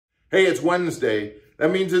Hey, it's Wednesday.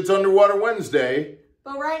 That means it's Underwater Wednesday.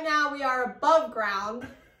 But right now we are above ground.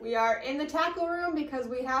 We are in the tackle room because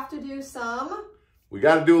we have to do some... We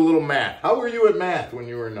got to do a little math. How were you at math when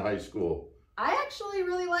you were in high school? I actually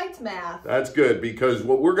really liked math. That's good, because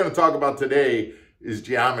what we're going to talk about today is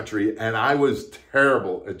geometry, and I was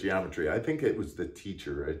terrible at geometry. I think it was the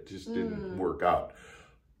teacher. It just didn't work out.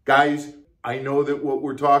 Guys, I know that what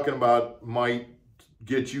we're talking about might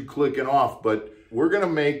get you clicking off, but we're going to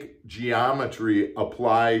make geometry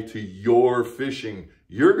apply to your fishing.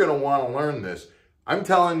 You're going to want to learn this. I'm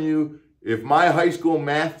telling you, if my high school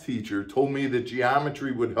math teacher told me that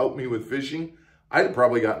geometry would help me with fishing, I'd have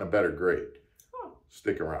probably gotten a better grade.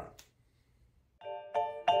 Stick around.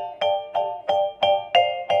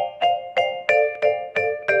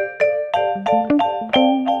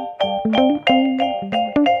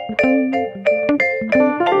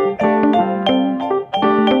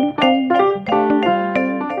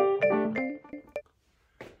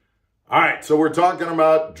 So we're talking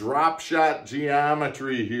about drop shot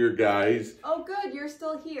geometry here, guys. Oh, good. You're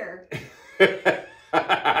still here.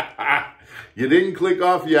 You didn't click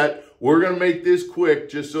off yet. We're going to make this quick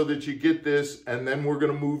just so that you get this, and then we're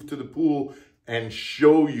going to move to the pool and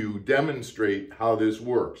show you, demonstrate how this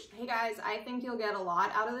works. Hey guys, I think you'll get a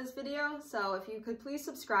lot out of this video, so if you could please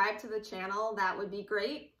subscribe to the channel, that would be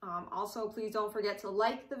great. Also, please don't forget to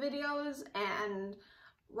like the videos and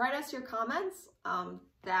write us your comments.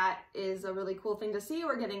 That is a really cool thing to see.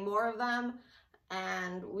 We're getting more of them,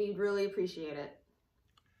 and we'd really appreciate it.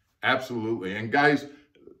 Absolutely. And guys,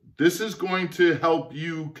 this is going to help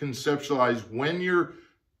you conceptualize when you're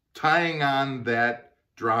tying on that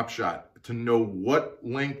drop shot to know what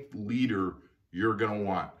length leader you're going to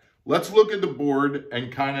want. Let's look at the board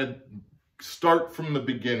and kind of start from the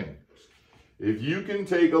beginning. If you can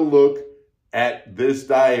take a look at this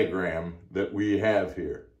diagram that we have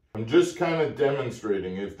here. I'm just kind of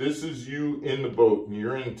demonstrating, if this is you in the boat and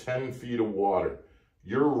you're in 10 feet of water,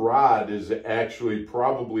 your rod is actually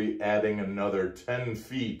probably adding another 10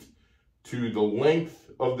 feet to the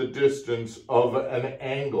length of the distance of an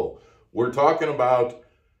angle. We're talking about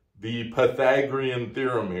the Pythagorean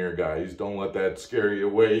theorem here, guys. Don't let that scare you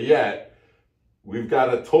away yet. We've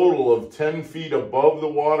got a total of 10 feet above the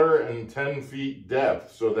water and 10 feet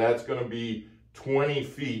depth. So that's going to be 20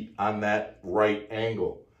 feet on that right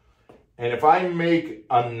angle. And if I make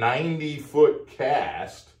a 90-foot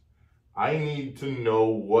cast, I need to know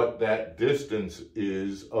what that distance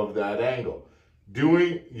is of that angle.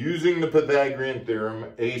 Using the Pythagorean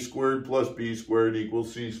theorem, a squared plus b squared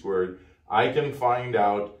equals c squared, I can find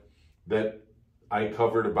out that I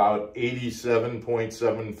covered about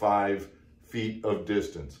 87.75 feet of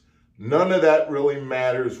distance. None of that really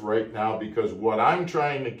matters right now, because what I'm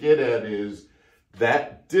trying to get at is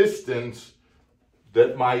that distance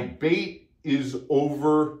that my bait is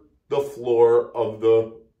over the floor of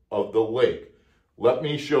the lake. Let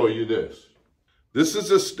me show you this. This is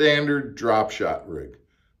a standard drop shot rig.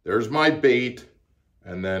 There's my bait,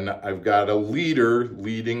 and then I've got a leader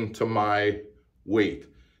leading to my weight.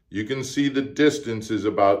 You can see the distance is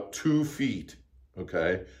about 2 feet,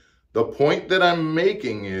 okay? The point that I'm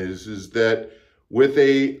making is that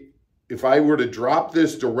if I were to drop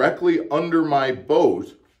this directly under my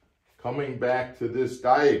boat, coming back to this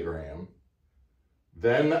diagram,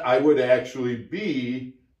 then I would actually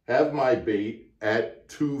have my bait at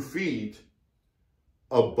 2 feet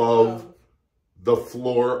above the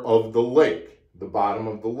floor of the lake, the bottom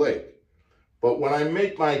of the lake. But when I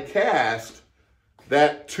make my cast,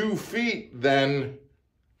 that 2 feet then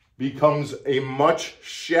becomes a much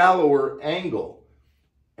shallower angle.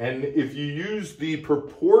 And if you use the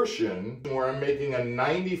proportion where I'm making a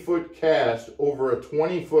 90-foot cast over a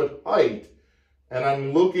 20-foot height, and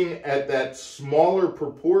I'm looking at that smaller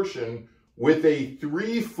proportion with a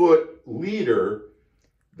 3-foot leader,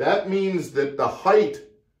 that means that the height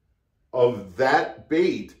of that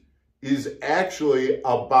bait is actually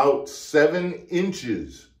about 7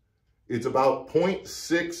 inches. It's about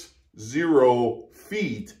 0.60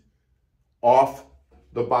 feet off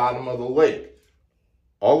the bottom of the lake.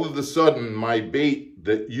 All of a sudden, my bait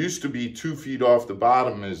that used to be 2 feet off the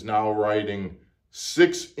bottom is now riding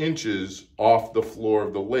 6 inches off the floor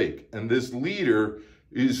of the lake. And this leader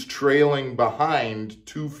is trailing behind,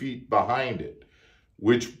 2 feet behind it,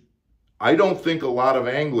 which I don't think a lot of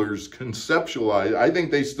anglers conceptualize. I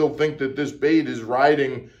think they still think that this bait is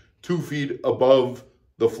riding 2 feet above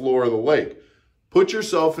the floor of the lake. Put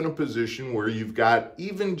yourself in a position where you've got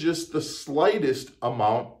even just the slightest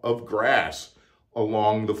amount of grass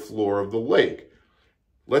along the floor of the lake.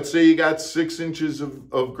 Let's say you got 6 inches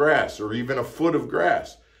of grass, or even a foot of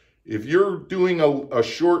grass. If you're doing a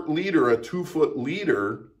short leader, a 2-foot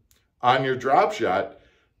leader on your drop shot,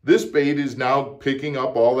 this bait is now picking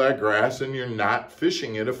up all that grass and you're not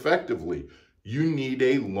fishing it effectively. You need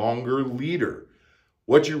a longer leader.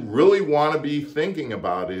 What you really want to be thinking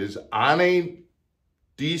about is on a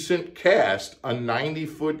decent cast, a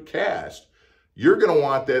 90-foot cast, you're going to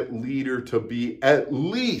want that leader to be at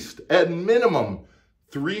least, at minimum,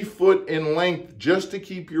 3 foot in length just to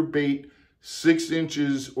keep your bait 6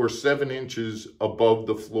 inches or 7 inches above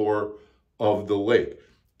the floor of the lake.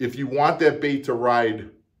 If you want that bait to ride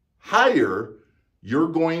higher, you're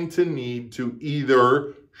going to need to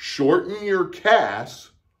either shorten your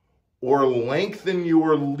cast or lengthen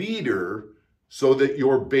your leader so that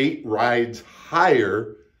your bait rides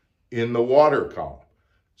higher in the water column.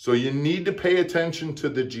 So you need to pay attention to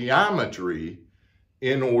the geometry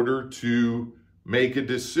in order to make a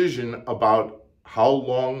decision about how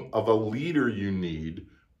long of a leader you need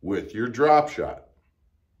with your drop shot.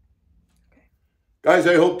 Okay. Guys,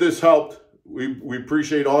 I hope this helped. We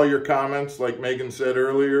appreciate all your comments. Like Megan said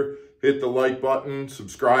earlier, hit the like button,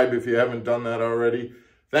 subscribe if you haven't done that already.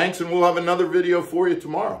 Thanks, and we'll have another video for you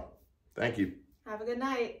tomorrow. Thank you. Have a good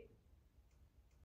night.